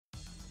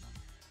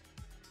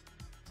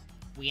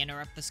we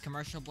interrupt this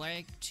commercial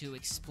break to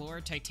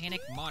explore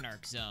Titanic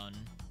Monarch Zone.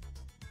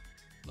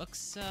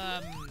 Looks,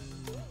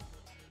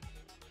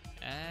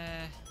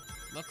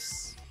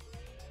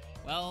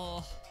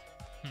 well,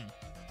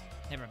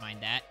 never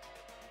mind that.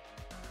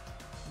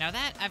 Now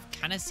that I've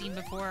kind of seen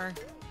before.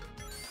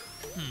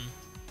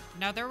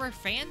 Now there were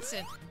fans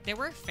in,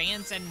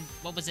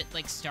 what was it,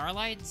 like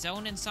Starlight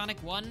Zone in Sonic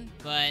 1,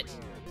 but,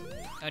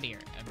 oh dear.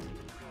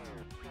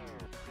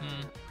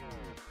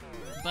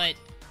 But,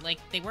 like,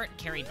 they weren't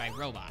carried by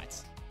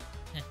robots.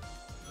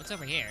 What's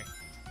over here?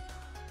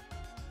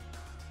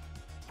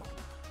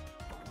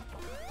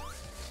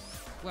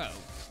 Whoa.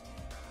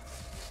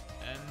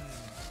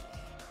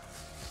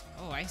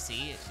 Oh, I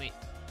see. Wait.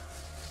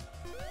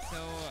 So...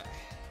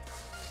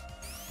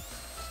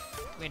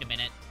 Wait a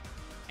minute.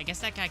 I guess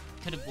that guy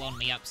could have blown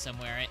me up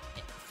somewhere.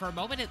 For a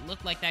moment, it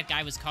looked like that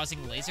guy was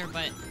causing the laser,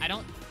 but I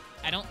don't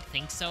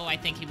think so. I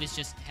think he was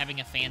just having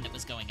a fan that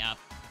was going up.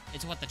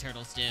 It's what the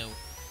turtles do.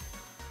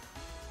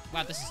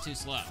 Wow, this is too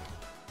slow.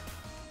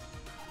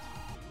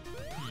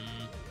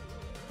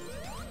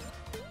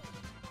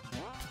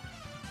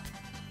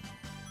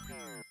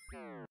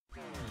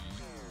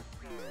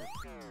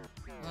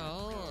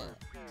 Well,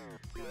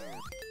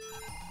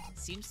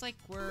 seems like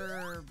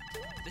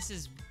this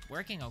is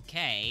working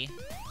okay.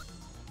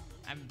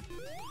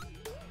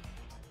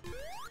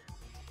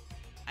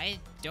 I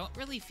don't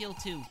really feel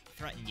too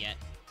threatened yet.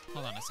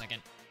 Hold on a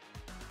second.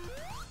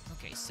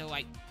 Okay, so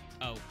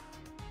oh.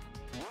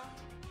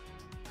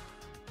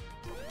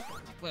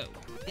 Whoa,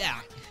 yeah,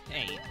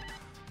 hey.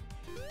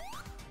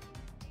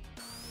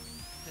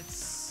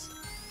 Let's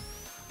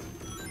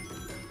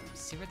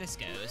see where this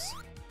goes.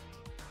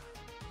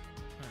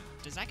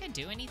 Does that guy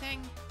do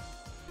anything?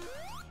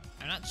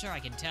 I'm not sure I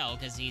can tell,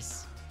 because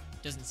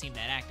doesn't seem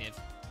that active.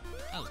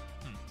 Oh,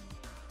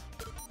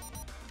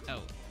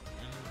 Oh.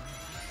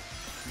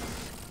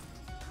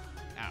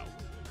 Ow.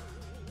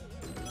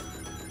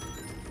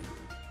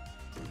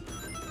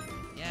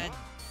 Yeah,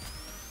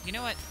 you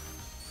know what?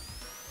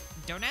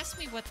 Don't ask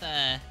me what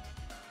the...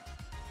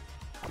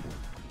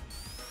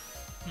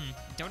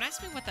 Don't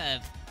ask me what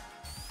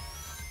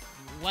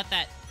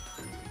that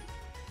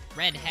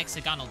red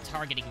hexagonal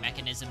targeting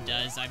mechanism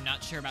does. I'm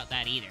not sure about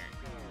that either.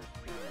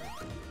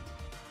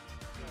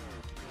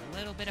 A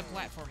little bit of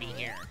platforming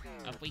here.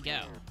 Up we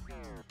go.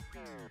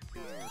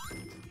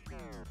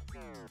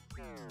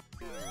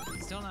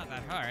 Still not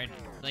that hard.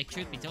 Like,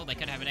 truth be told, I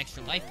could have an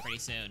extra life pretty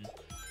soon.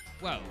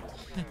 Whoa.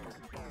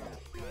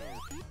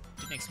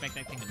 Didn't expect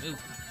that thing to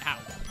move. Ow.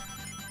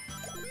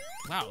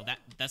 Wow,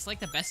 that's like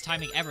the best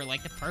timing ever,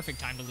 like the perfect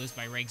time to lose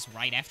my rings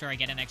right after I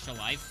get an extra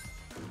life.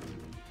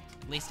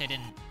 At least it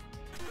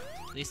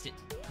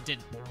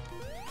didn't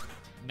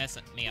mess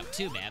me up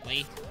too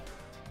badly.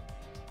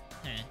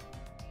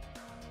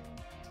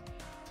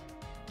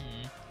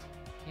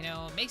 You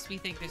know, it makes me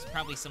think there's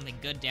probably something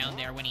good down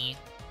there when he...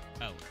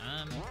 Oh,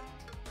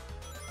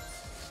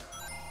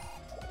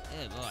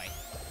 oh boy.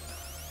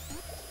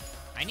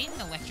 I need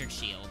an electric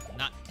shield,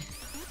 not...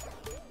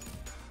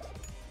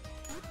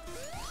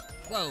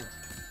 Whoa.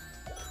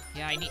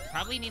 Yeah, I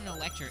probably need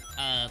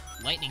an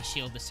lightning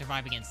shield to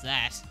survive against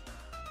that.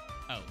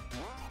 Oh.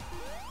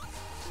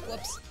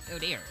 Whoops. Oh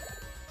dear.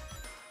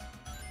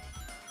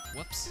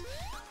 Whoops.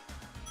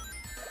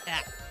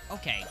 Ah,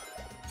 okay.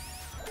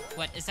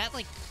 What, is that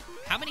like...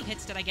 How many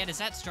hits did I get? Is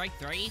that strike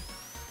 3?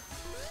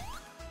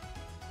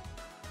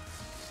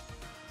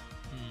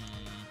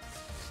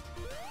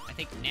 I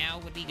think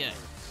now would be good.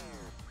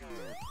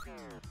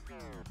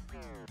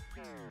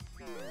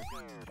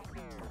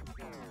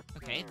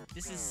 Okay,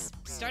 this is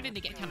starting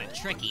to get kind of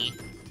tricky.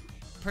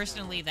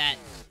 Personally,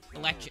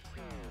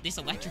 these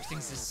electric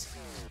things is,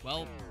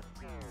 well...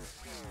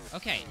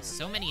 Okay,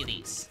 so many of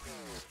these.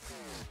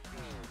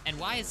 And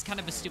why is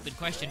kind of a stupid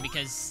question,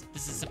 because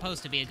this is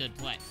supposed to be a good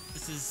play.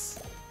 This is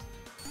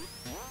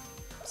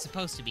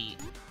supposed to be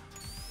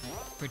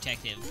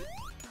protective.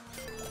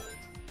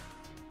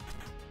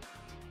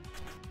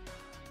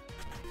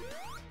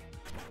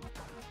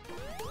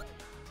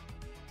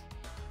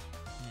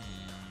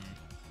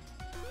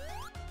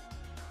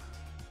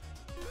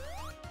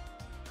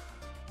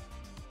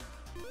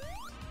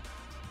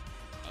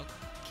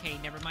 Okay,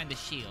 never mind the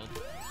shield.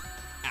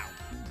 Ow.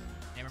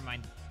 Never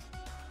mind.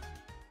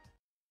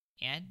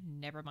 And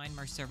never mind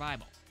my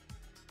survival.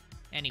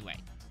 Anyway.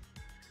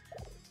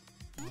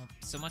 Well,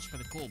 so much for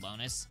the cool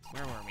bonus.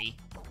 Where were we?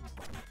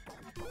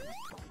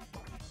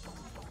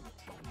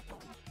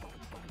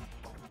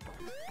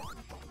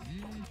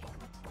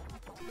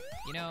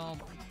 You know,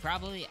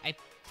 I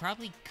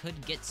probably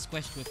could get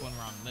squished with one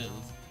wrong move.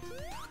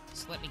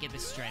 So let me get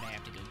this straight. I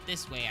have to go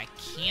this way. I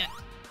can't...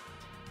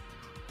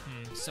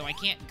 So I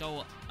can't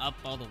go up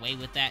all the way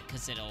with that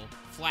because it'll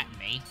flatten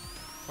me.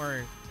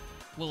 Or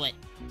will it...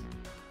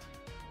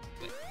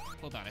 Wait,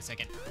 hold on a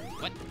second.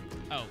 What?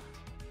 Oh.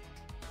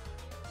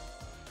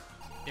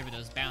 There were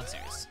those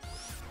bouncers.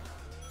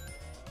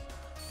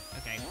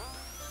 Okay.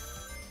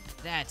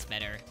 That's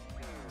better.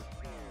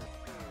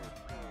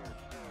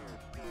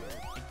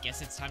 I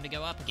guess it's time to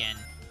go up again.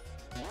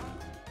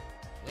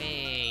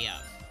 Way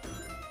up.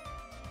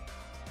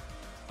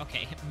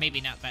 Okay,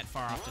 maybe not that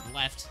far off to the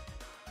left.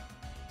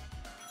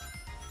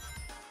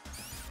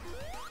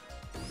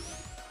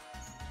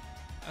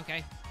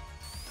 Okay.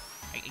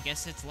 I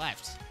guess it's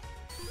left.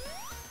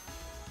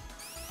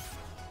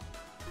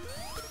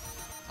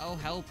 Oh,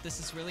 help. This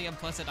is really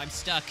unpleasant. I'm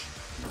stuck.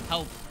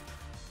 Help.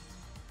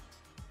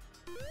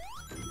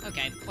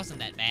 Okay, wasn't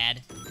that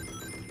bad.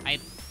 I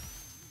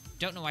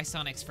don't know why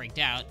Sonic's freaked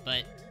out,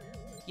 but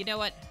you know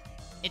what?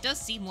 It does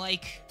seem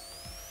like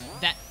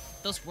that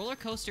those roller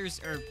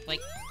coasters or, like,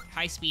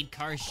 high-speed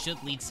cars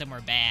should lead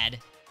somewhere bad.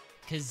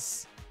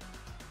 Because,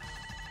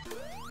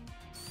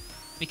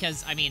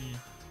 I mean,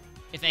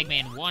 if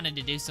Eggman wanted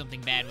to do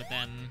something bad with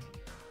them,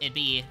 it'd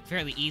be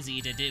fairly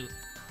easy to do.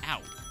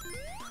 Ow.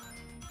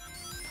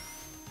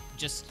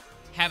 Just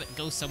have it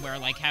go somewhere,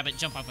 like have it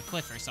jump off a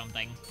cliff or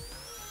something.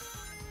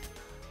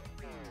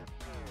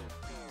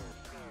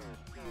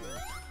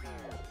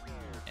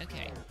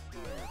 Okay.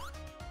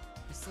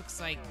 This looks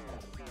like...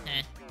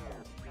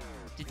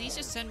 Did these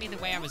just send me the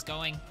way I was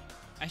going?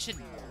 I should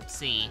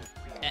see.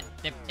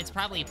 It's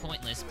probably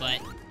pointless, but...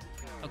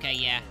 Okay,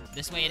 yeah,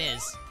 this way it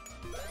is.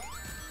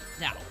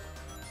 Now.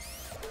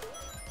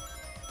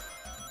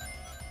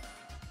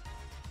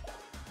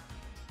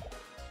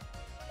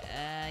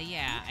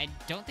 Yeah, I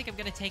don't think I'm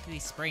gonna take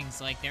these springs,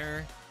 like,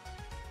 they're...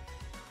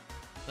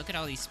 Look at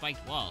all these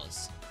spiked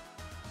walls.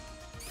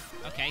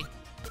 Okay.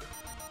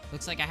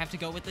 Looks like I have to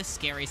go with this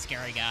scary,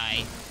 scary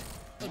guy.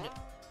 Oh, no.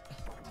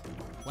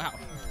 Wow.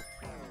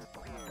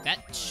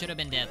 That should have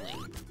been deadly.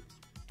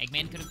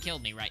 Eggman could have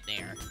killed me right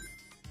there.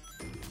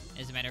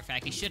 As a matter of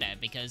fact, he should have,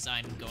 because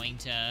I'm going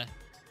to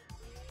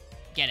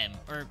get him.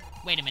 Or,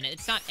 wait a minute,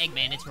 it's not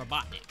Eggman, it's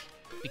Robotnik.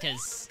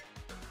 Because...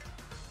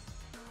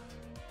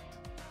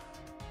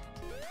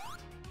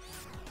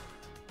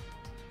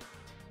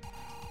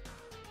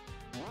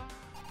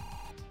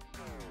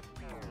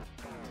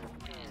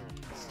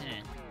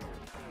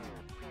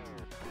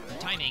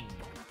 timing.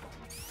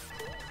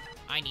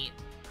 I need...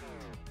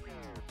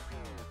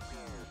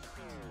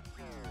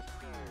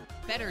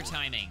 better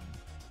timing.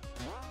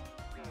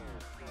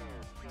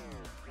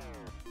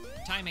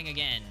 Timing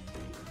again.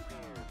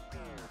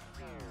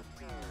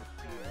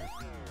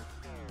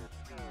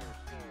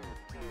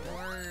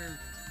 Or...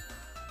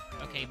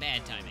 okay,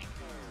 bad timing.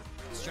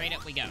 Straight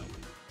up we go.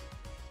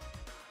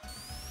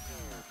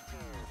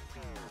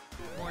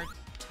 More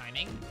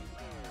timing.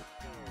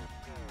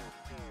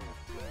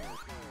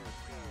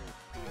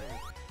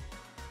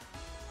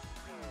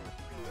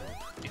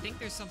 I think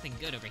there's something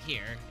good over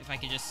here, if I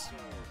could just...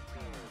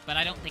 But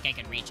I don't think I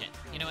can reach it.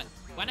 You know what?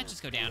 Why not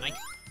just go down?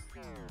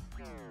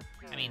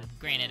 I mean,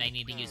 granted, I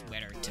need to use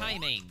better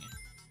timing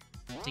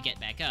to get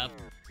back up,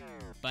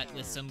 but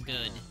with some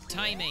good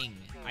timing,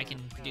 I can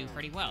do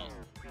pretty well.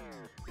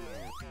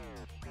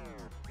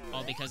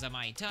 All because of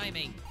my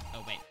timing.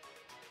 Oh, wait.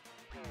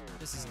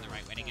 This isn't the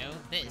right way to go.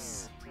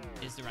 This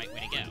is the right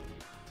way to go.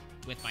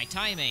 With my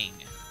timing.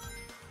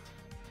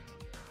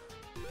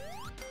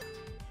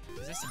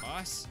 Is this a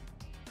boss?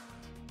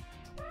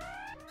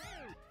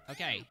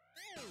 Okay.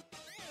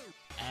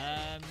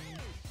 Ow.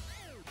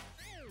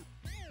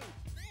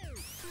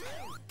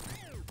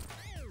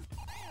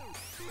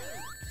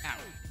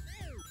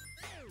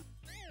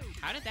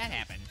 How did that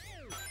happen?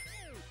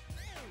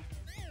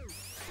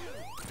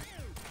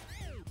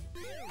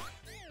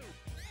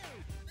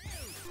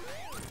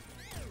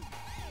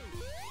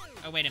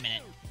 Oh, wait a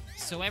minute.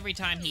 So every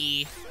time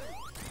he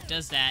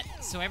does that,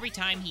 so every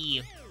time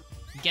he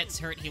gets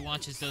hurt, he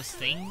launches those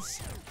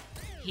things?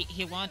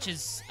 He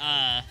launches,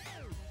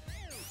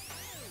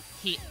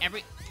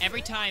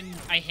 every time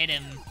I hit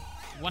him,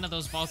 one of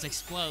those balls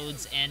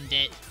explodes and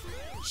it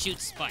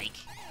shoots spike.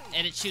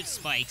 And it shoots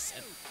spikes.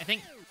 I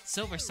think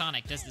Silver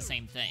Sonic does the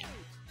same thing.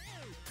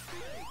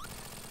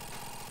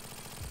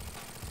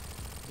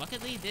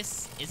 Luckily,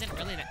 this isn't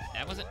really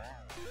that wasn't...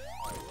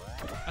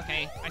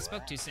 Okay, I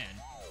spoke too soon.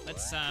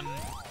 Let's, Ow.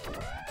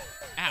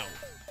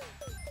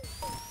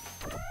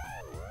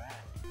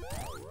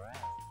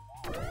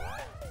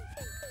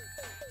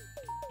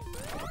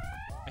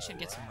 I should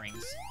get some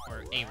rings,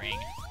 or a ring.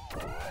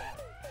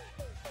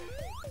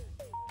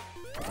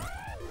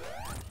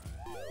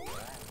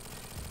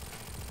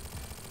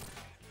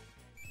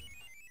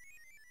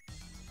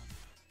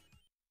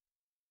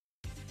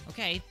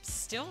 Okay,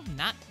 still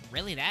not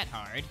really that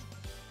hard.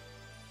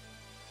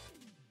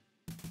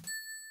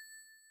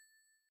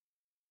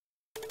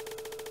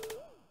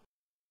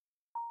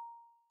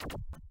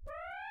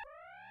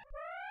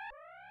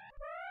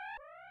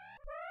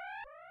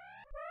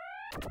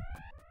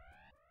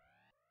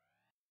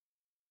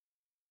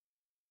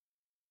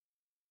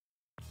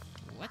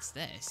 What's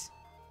this?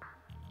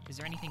 Is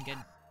there anything good?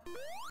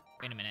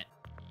 Wait a minute.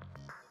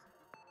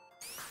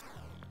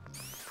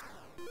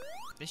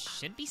 This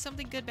should be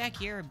something good back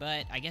here,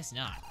 but I guess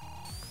not.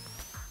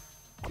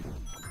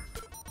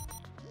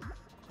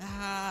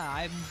 Ah,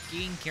 I'm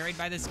being carried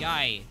by this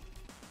guy.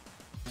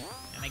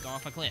 And I go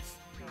off a cliff.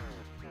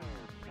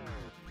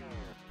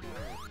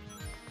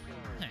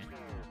 Huh.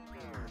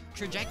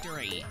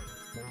 Trajectory.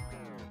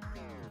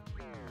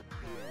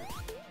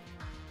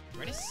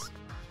 tortoise?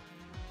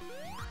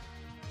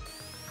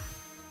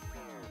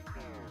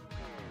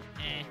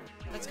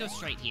 Let's go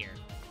straight here.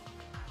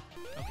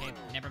 Okay,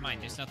 never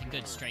mind. There's nothing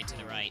good straight to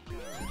the right.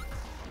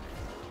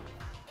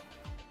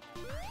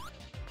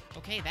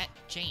 Okay, that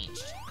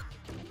changed.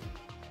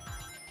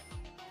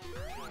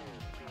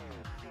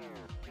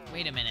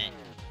 Wait a minute.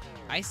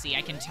 I see,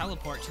 I can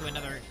teleport to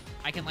another...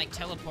 I can, like,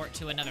 teleport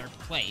to another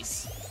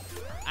place.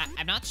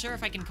 I'm not sure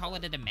if I can call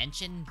it a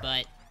dimension,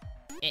 but...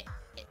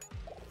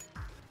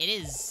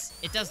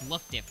 It does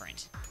look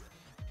different.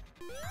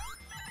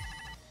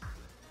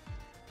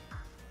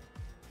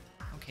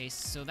 Okay,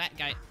 so that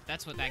guy...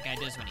 That's what that guy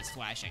does when he's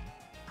flashing.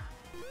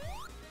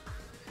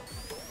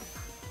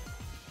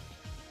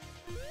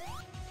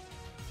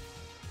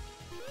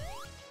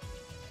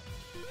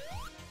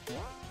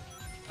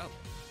 Oh.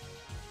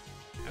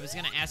 I was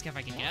gonna ask if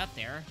I can get up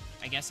there.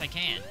 I guess I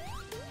can.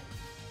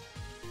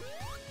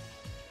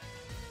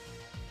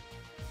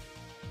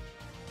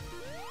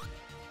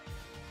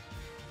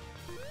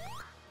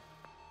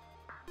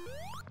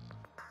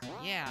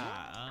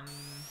 Yeah,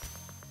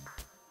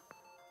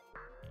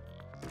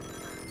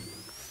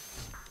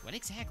 what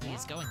exactly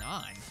is going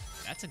on?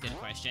 That's a good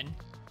question.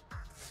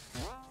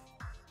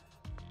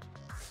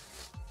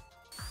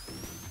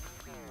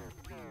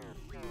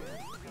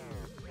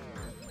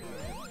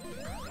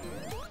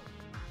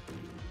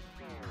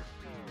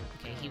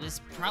 Okay, he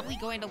was probably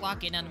going to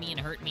lock in on me and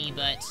hurt me,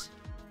 but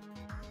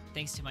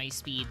thanks to my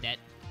speed, that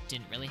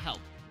didn't really help.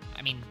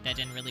 I mean, that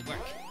didn't really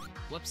work.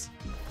 Whoops.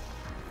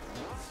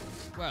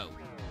 Whoa.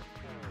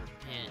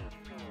 Man.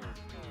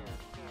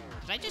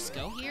 Did I just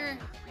go here?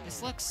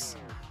 This looks...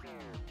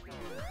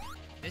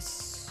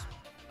 This...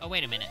 Oh,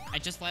 wait a minute. I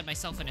just led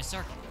myself in a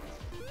circle.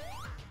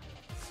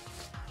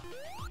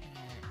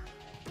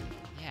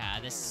 Yeah,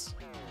 this...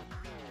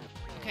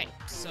 Okay,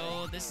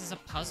 so this is a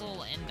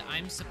puzzle, and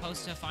I'm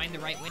supposed to find the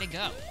right way to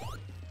go.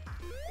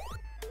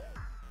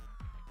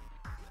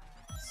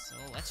 So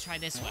let's try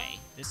this way.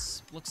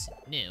 This looks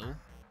new.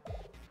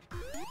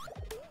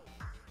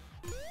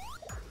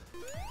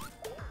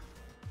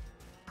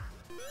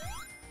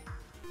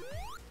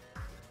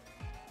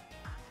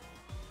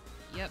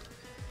 Yep,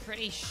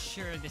 pretty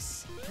sure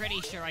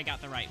I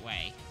got the right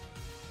way.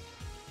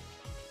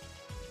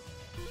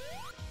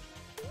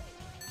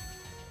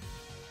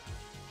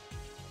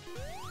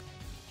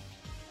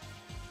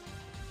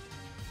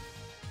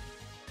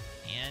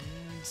 And...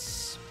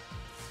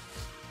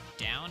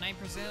 down, I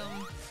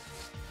presume?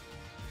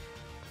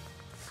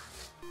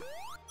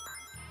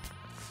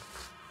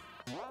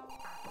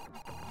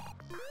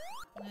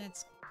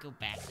 Let's go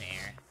back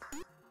there.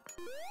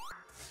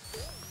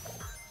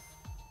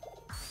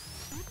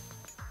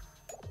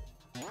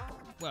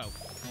 Whoa.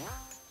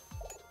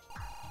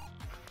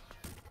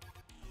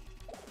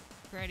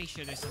 Pretty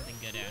sure there's something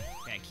good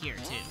back here,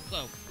 too.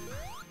 Whoa.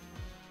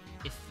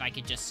 If I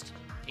could just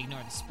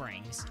ignore the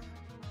springs.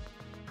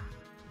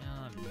 No,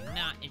 I'm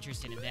not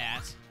interested in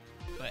that.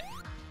 But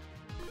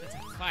that's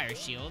a fire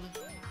shield.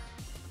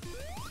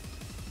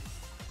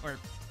 Or,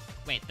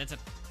 wait, that's a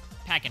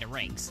packet of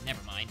rings.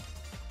 Never mind.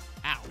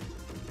 Ow.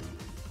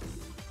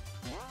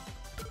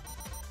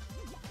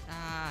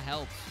 Ah,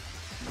 help.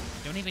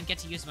 I don't even get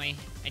to use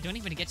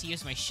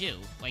my shoe.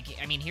 Like,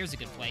 I mean, here's a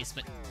good place,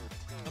 but...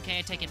 Okay,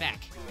 I take it back.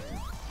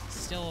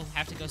 Still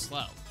have to go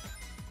slow.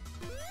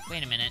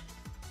 Wait a minute.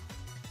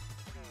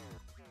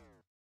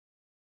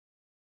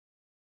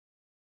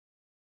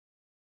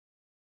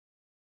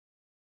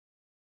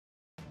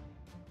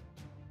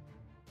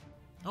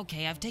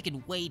 Okay, I've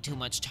taken way too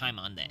much time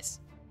on this.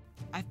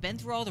 I've been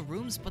through all the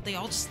rooms, but they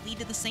all just lead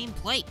to the same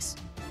place.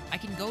 I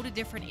can go to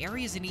different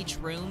areas in each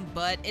room,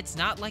 but it's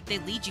not like they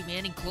lead you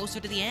any closer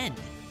to the end.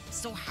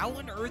 So how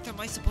on earth am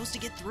I supposed to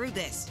get through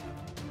this?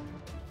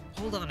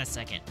 Hold on a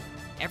second.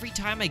 Every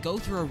time I go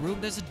through a room,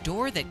 there's a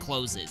door that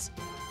closes.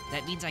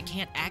 That means I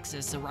can't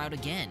access the route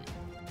again.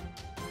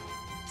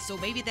 So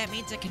maybe that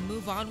means I can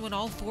move on when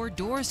all 4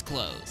 doors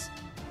close.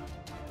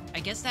 I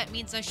guess that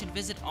means I should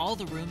visit all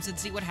the rooms and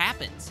see what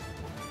happens.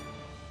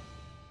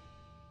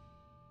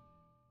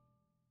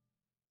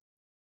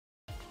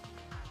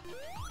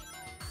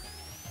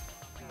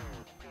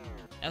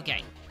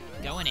 Okay,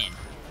 going in.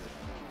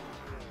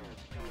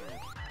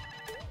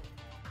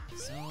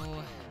 So,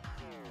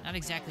 not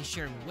exactly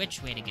sure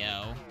which way to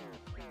go.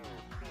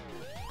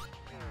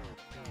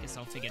 Guess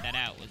I'll figure that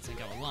out as I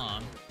go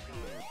along.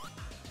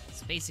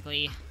 So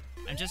basically,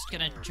 I'm just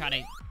gonna try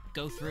to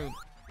go through...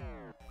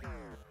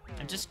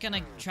 I'm just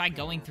gonna try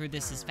going through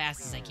this as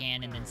fast as I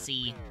can and then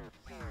see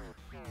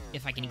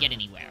if I can get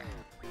anywhere.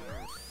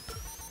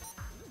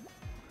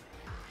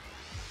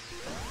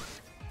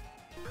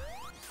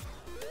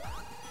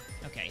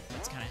 Okay,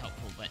 that's kind of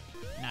helpful, but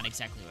not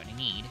exactly what I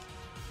need.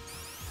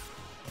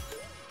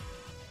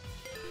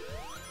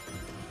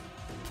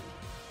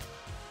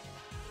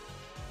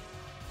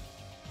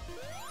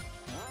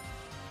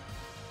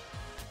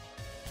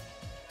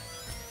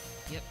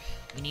 Yep,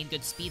 we need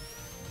good speed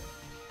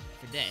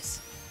for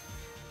this.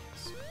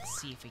 So let's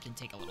see if we can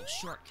take a little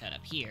shortcut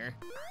up here.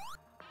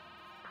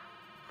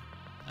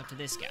 Up to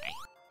this guy.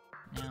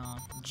 Now,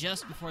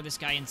 just before this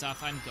guy ends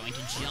off, I'm going to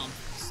jump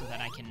so that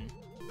I can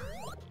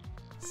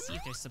see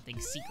if there's something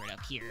secret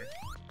up here.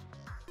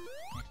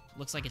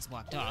 Looks like it's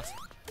blocked off,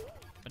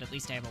 but at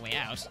least I have a way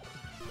out.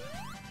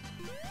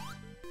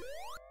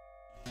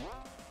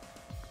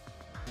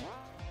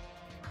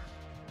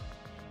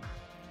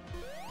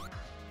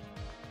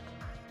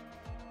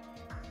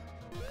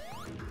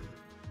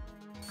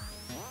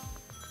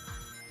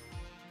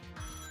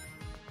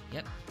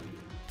 Yep.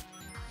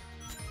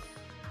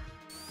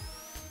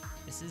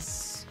 This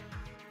is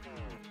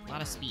a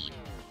lot of speed.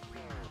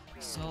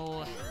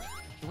 So,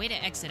 the way to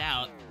exit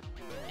out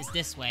is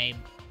this way.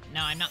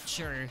 Now, I'm not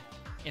sure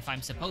if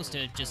I'm supposed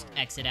to just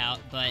exit out,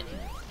 but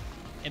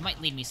it might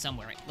lead me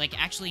somewhere. Like,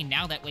 actually,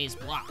 now that way is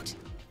blocked.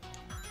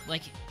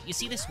 Like, you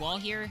see this wall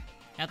here?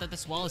 Now that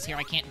this wall is here,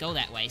 I can't go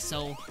that way,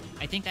 so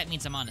I think that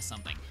means I'm onto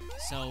something.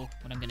 So,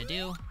 what I'm gonna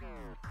do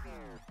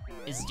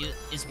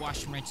is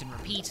wash, rinse, and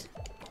repeat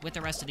with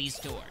the rest of these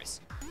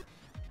doors.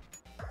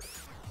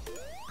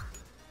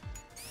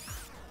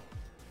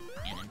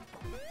 And then...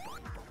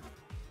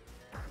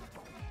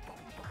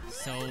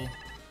 So,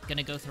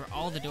 gonna go through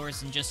all the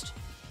doors and just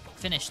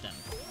finish them.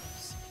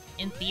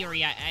 In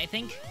theory, I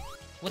think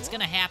what's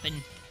gonna happen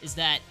is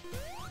that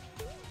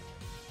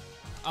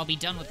I'll be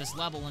done with this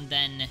level, and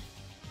then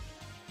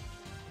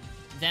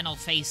I'll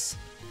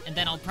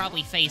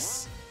probably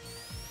face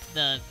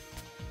the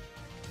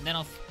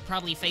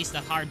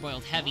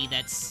hard-boiled heavy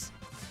that's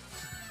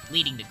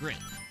leading the group.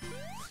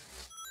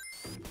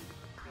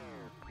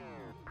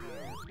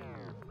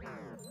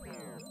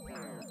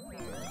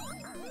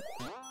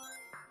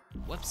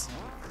 Whoops.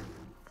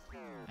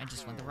 I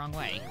just went the wrong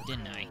way,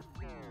 didn't I?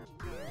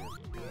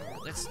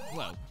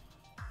 Whoa.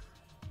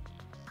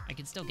 I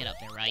can still get up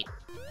there, right?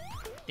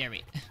 There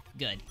we...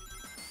 Good.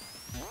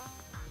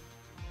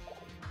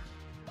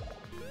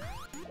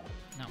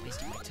 Not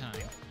wasting my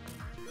time.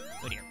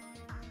 Oh dear.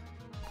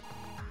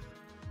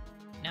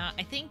 Now,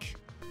 I think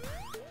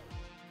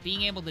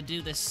being able to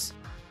do this...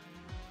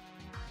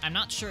 I'm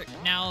not sure...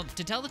 Now,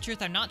 to tell the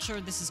truth, I'm not sure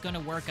this is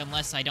gonna work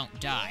unless I don't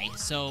die,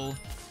 so...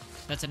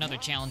 That's another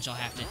challenge I'll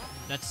have to...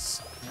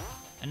 That's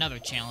another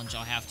challenge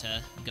I'll have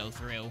to go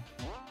through.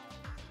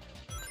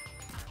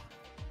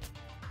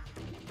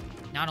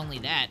 Not only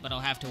that, but I'll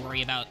have to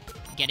worry about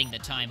getting the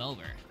time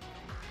over.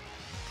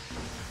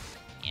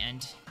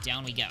 And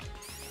down we go.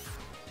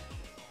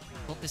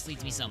 Hope this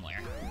leads me somewhere.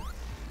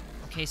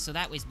 Okay, so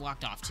that way's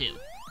blocked off too.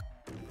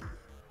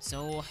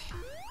 So...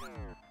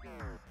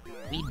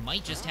 we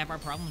might just have our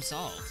problem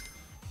solved.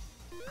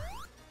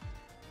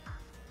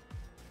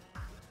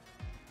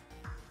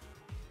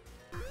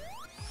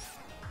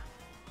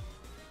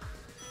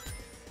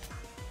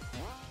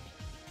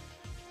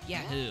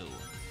 Yahoo!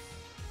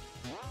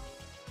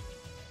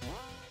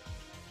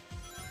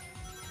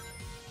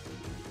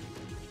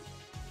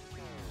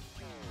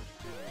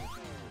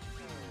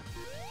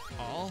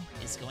 All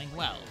is going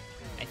well,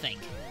 I think.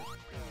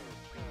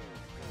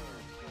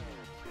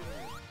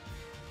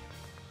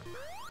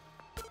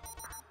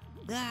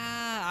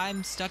 Ah,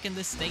 I'm stuck in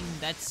this thing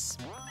that's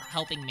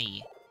helping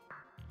me.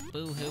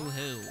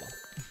 Boo-hoo-hoo.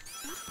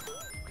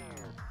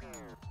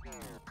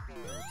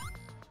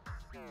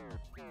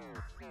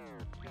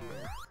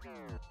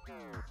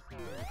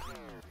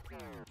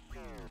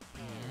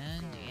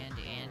 And...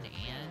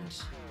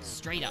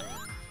 straight up.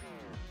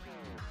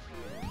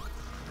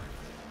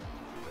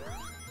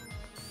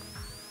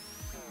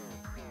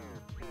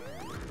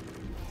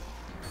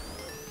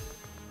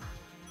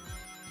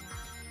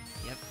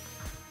 Yep.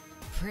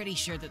 Pretty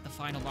sure that the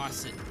final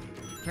boss...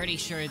 Pretty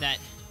sure that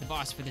the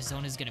boss for the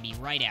zone is gonna be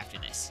right after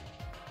this.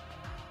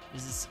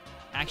 This is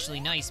actually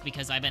nice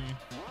because I've been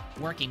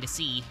working to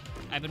see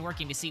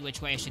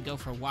which way I should go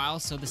for a while,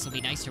 so this will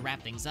be nice to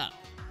wrap things up.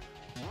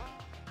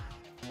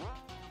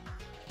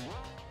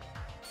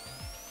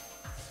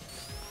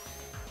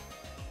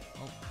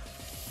 Oh.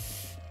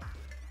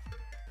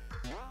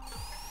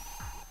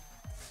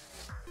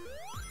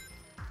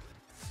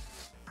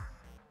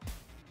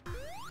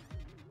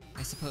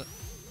 I suppose...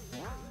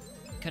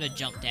 Could have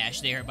jump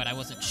dashed there, but I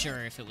wasn't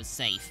sure if it was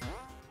safe.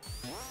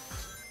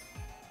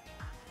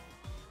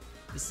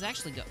 This is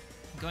actually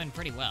going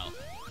pretty well.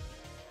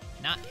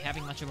 Not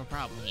having much of a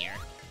problem here.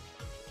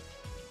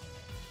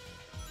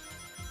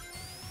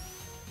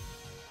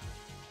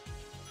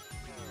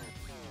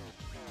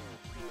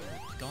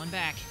 Going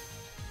back.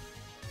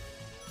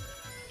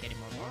 Getting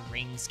more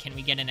rings. Can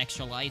we get an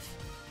extra life?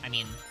 I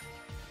mean,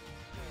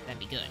 that'd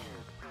be good.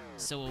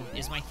 So,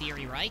 is my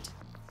theory right?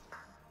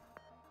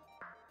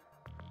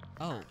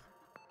 Oh.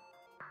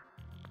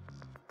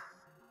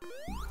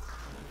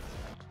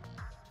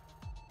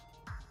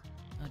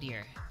 Oh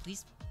dear.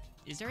 Please,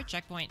 is there a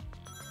checkpoint?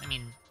 I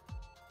mean,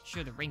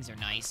 sure, the rings are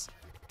nice.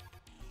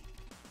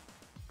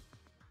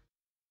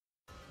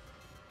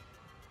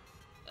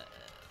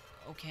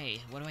 Okay,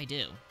 what do I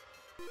do?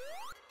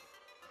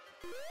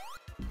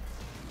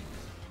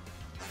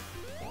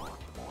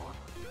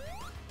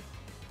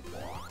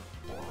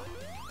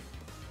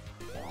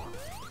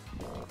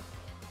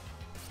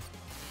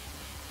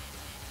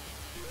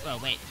 Oh,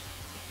 wait.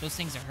 Those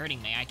things are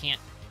hurting me. I can't...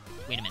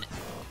 Wait a minute.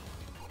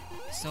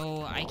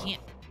 So I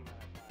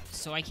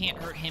can't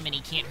hurt him and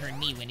he can't hurt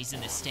me when he's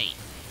in this state.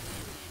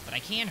 But I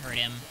can hurt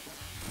him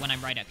when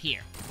I'm right up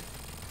here.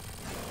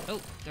 Oh,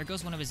 there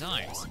goes one of his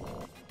arms.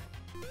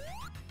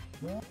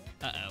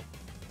 Uh-oh.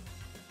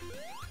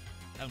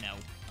 Oh no.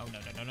 Oh no,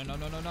 no, no, no, no,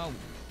 no, no, no.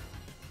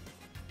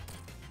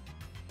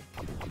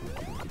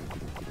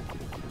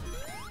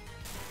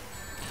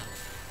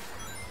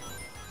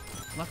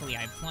 Luckily,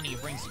 I have plenty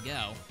of rings to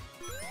go.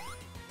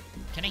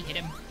 Can I hit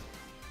him?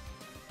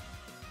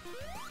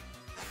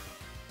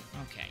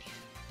 Okay.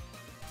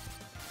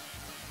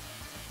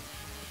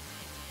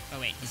 Oh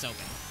wait, he's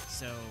open.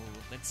 So,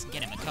 let's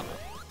get him a couple.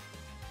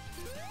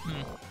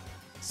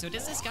 So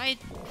does this guy...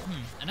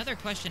 Another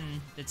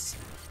question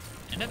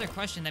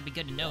that'd be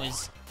good to know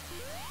is...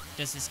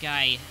 Does this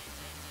guy...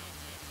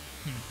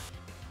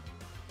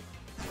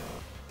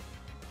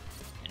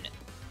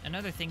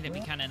 Another thing that'd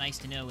be kind of nice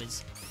to know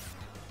is...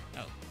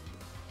 Oh.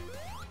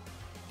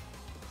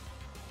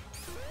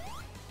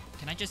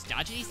 Can I just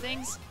dodge these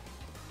things?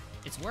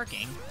 It's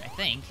working, I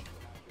think.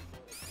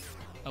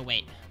 Oh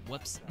wait,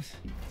 whoops.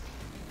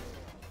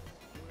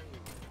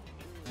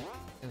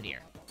 Oh dear.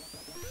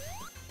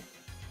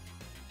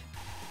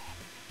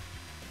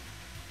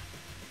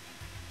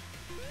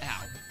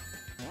 Ow.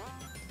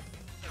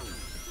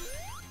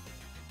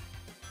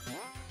 Okay,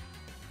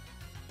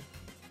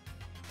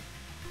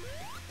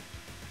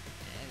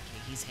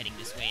 he's heading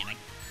this way and I...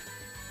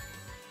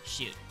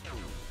 Shoot.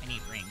 I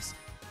need rings.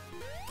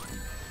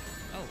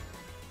 Oh.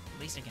 At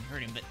least I can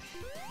hurt him, but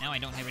now I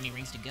don't have any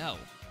rings to go.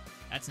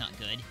 That's not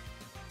good.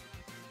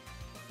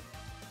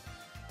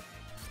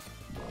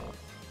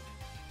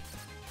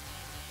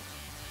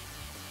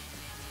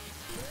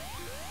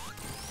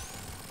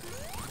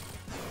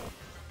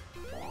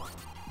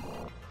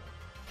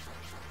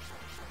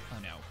 Oh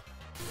no.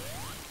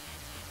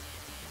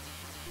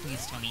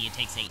 Please tell me it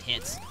takes 8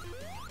 hits.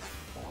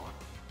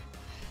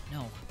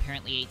 No,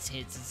 apparently 8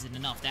 hits isn't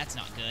enough. That's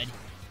not good.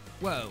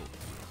 Whoa.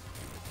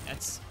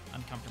 That's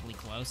uncomfortably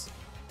close.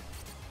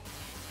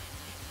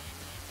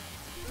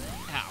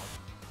 Ow.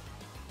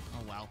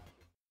 Oh well.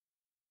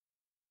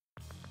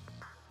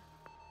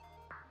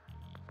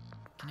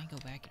 Can I go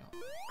back at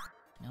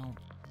all? No.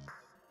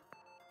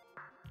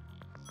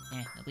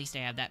 At least I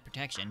have that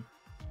protection.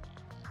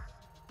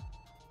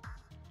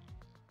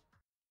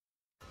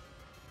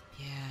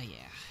 Yeah,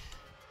 yeah.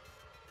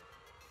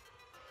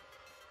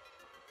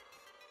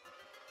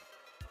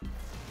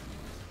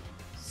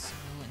 So,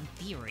 in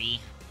theory...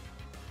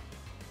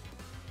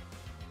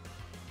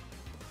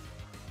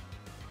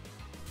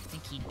 I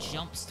think he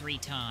jumps 3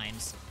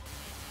 times.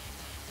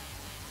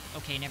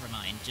 Okay, never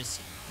mind.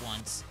 Just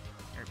once.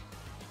 Or...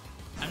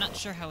 I'm not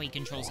sure how he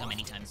controls how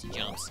many times he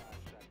jumps.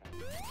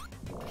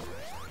 Guess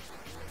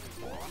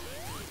we're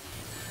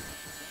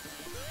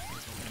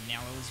gonna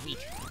narrow his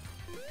weak.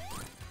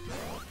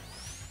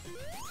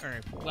 Or,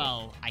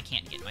 well, I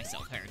can't get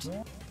myself hurt.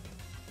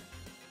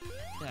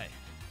 Good.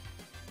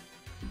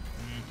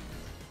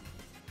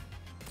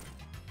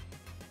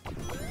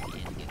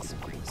 And get some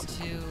rings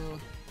too.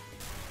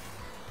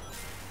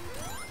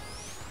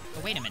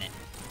 Oh, wait a minute.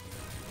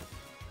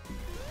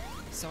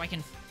 So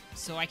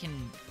I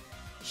can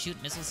shoot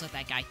missiles at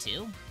that guy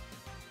too?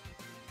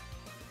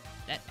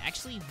 That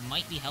actually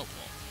might be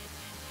helpful.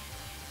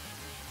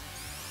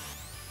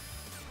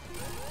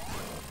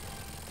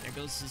 There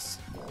goes his...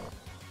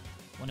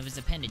 one of his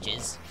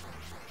appendages.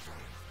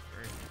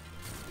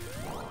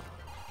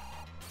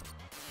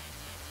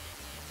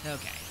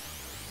 Okay.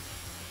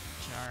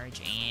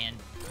 Charge, and...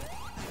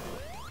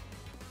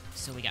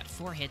 So we got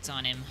 4 hits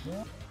on him.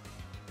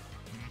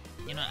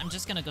 You know, I'm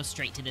just gonna go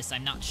straight to this,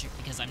 I'm not sure,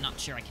 because I'm not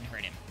sure I can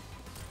hurt him.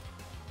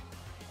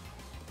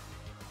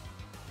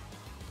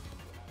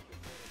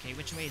 Okay,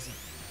 which way is he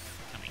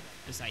coming?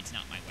 Besides,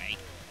 not my way.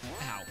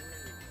 Ow.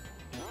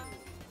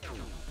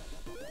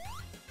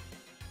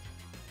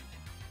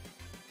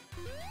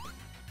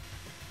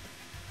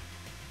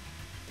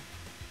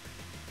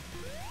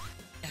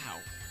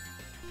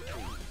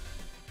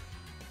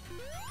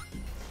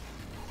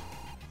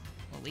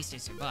 Well, at least I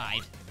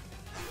survived.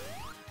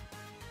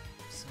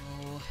 So...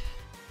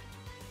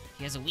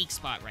 he has a weak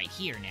spot right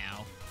here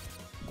now.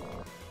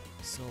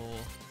 So...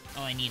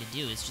 all I need to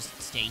do is just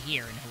stay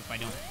here and hope I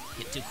don't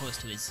get too close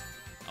to his...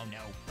 Oh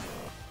no.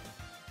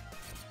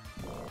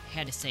 I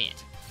had to say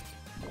it.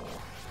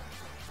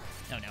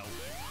 Oh no.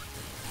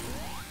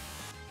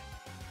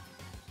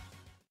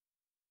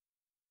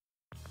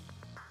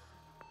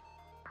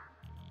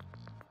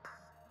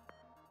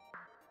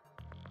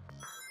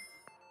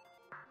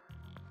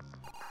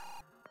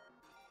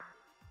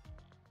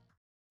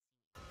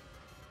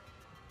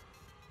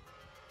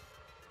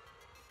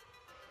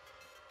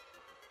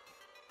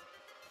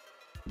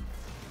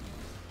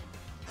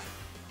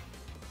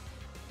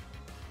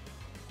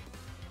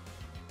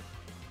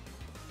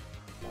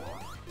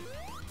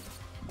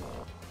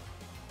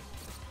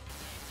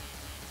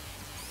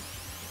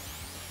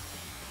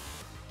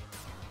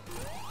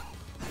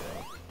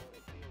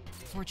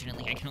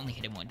 Unfortunately, I can only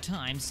hit him one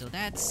time, so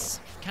that's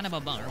kind of a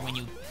bummer when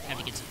you have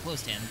to get so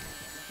close to him.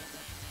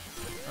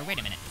 Or wait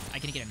a minute, I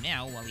can get him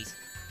now while he's...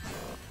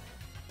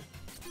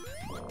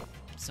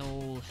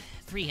 So,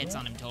 3 hits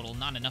on him total,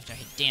 not enough to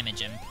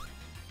damage him.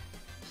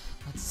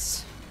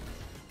 Let's...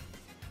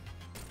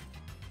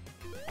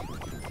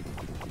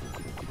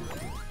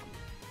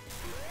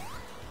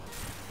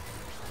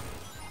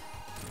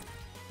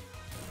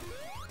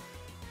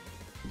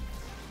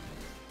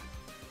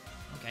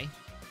 Okay,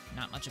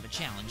 not much of a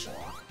challenge.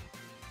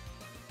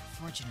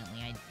 Fortunately,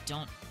 I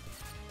don't...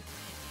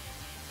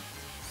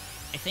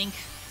 I think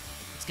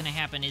what's gonna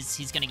happen is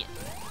he's gonna get...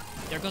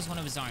 There goes one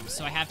of his arms,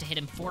 so I have to hit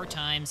him 4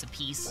 times a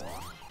piece,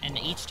 and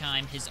each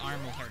time his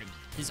arm will hurt him.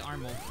 His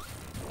arm will...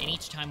 And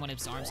each time one of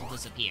his arms will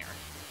disappear.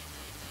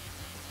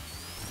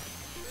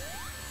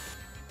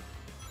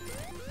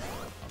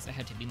 Also, I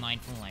have to be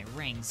mindful of my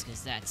rings,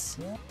 because that's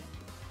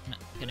not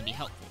gonna be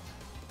helpful.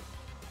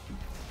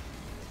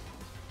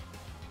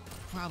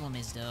 Problem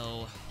is,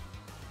 though,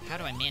 how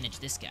do I manage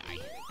this guy?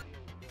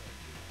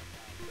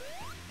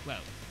 Whoa,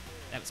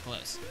 that was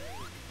close.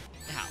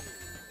 Ow.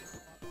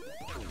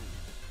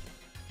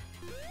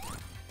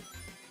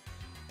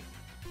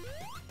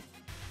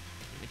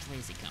 Which way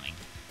is he coming?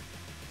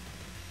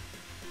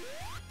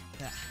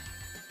 Ugh.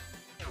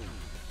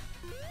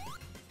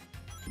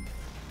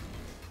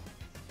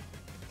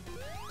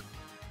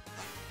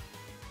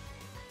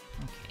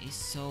 Okay,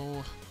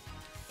 so...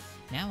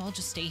 Now I'll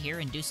just stay here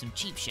and do some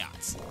cheap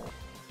shots.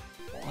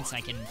 Once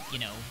I can, you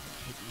know,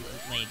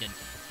 lay a good...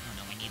 Oh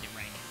no, I need the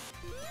ring.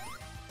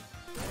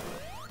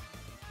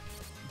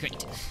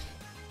 Great.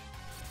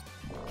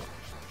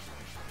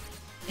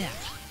 Yeah.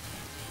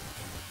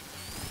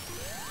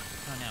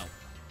 Oh no.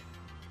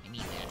 I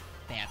need that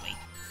badly.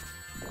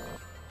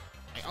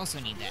 I also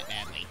need that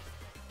badly.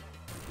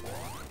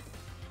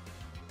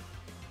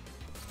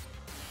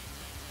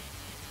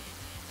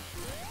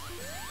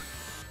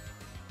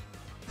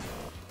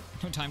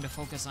 No time to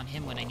focus on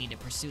him when I need to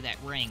pursue that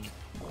ring.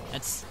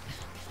 That's...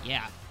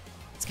 yeah.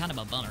 It's kind of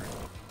a bummer.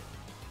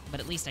 But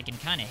at least I can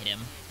kind of hit him.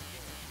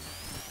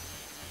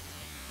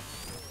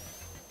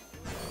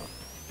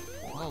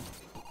 Well,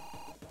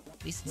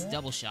 at least it's a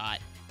double shot.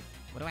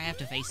 What do I have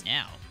to face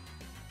now?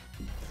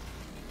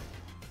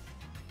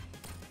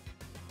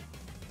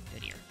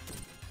 Good here.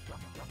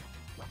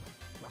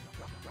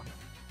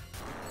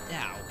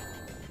 Ow.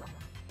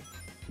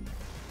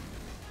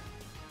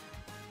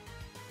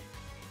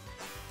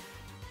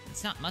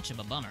 It's not much of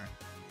a bummer.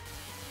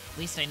 At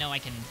least I know I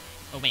can...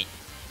 Oh, wait.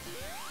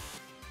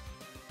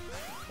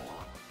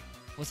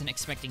 Wasn't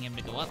expecting him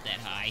to go up that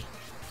high.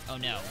 Oh,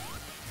 no.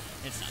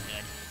 That's not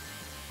good.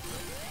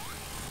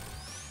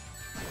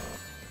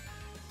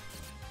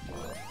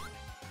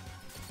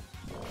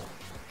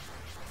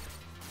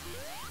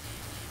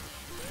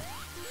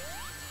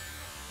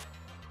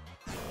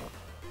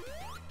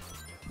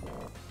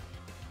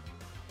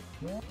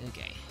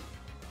 Okay.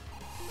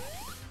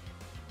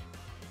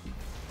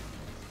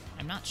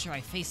 I'm not sure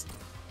I faced...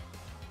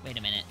 Wait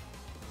a minute.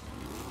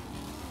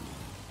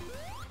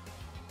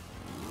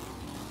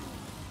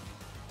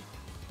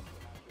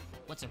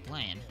 What's our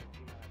plan?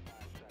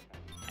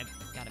 I've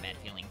got a bad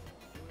feeling.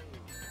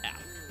 Ow.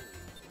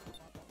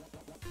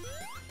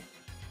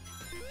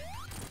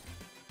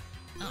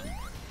 Oh,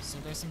 so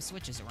there's some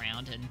switches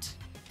around and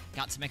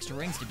got some extra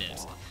rings to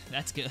boot.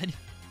 That's good.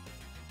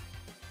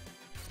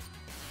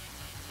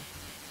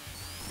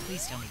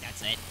 Please tell me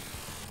that's it.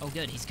 Oh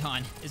good, he's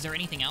gone. Is there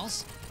anything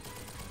else?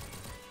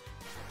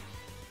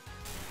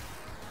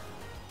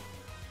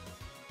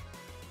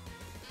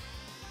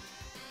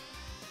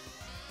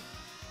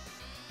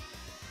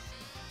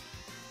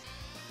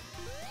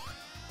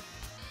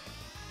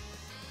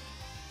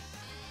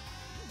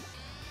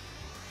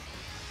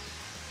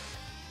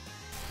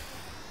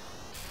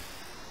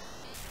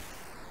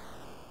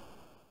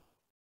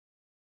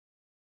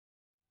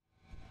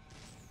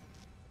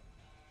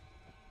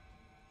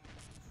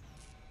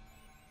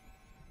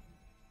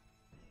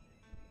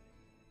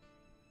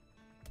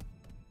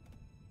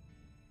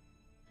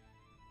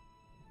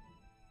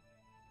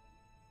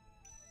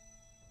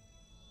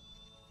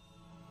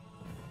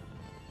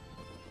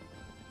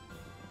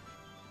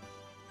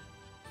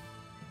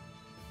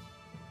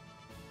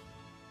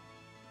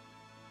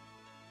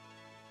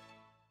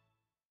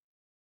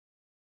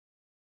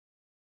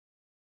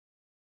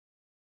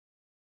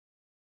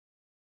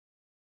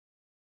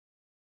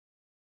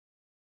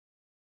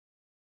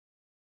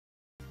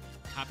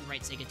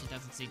 Copyright Sega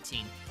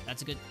 2016.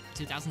 That's a good...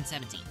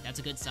 2017. That's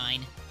a good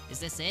sign. Is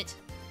this it?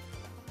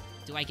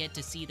 Do I get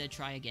to see the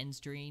try again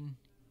screen?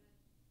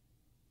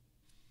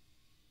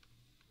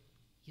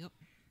 Yup.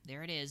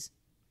 There it is.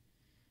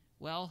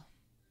 Well...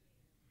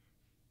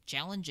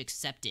 Challenge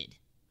accepted.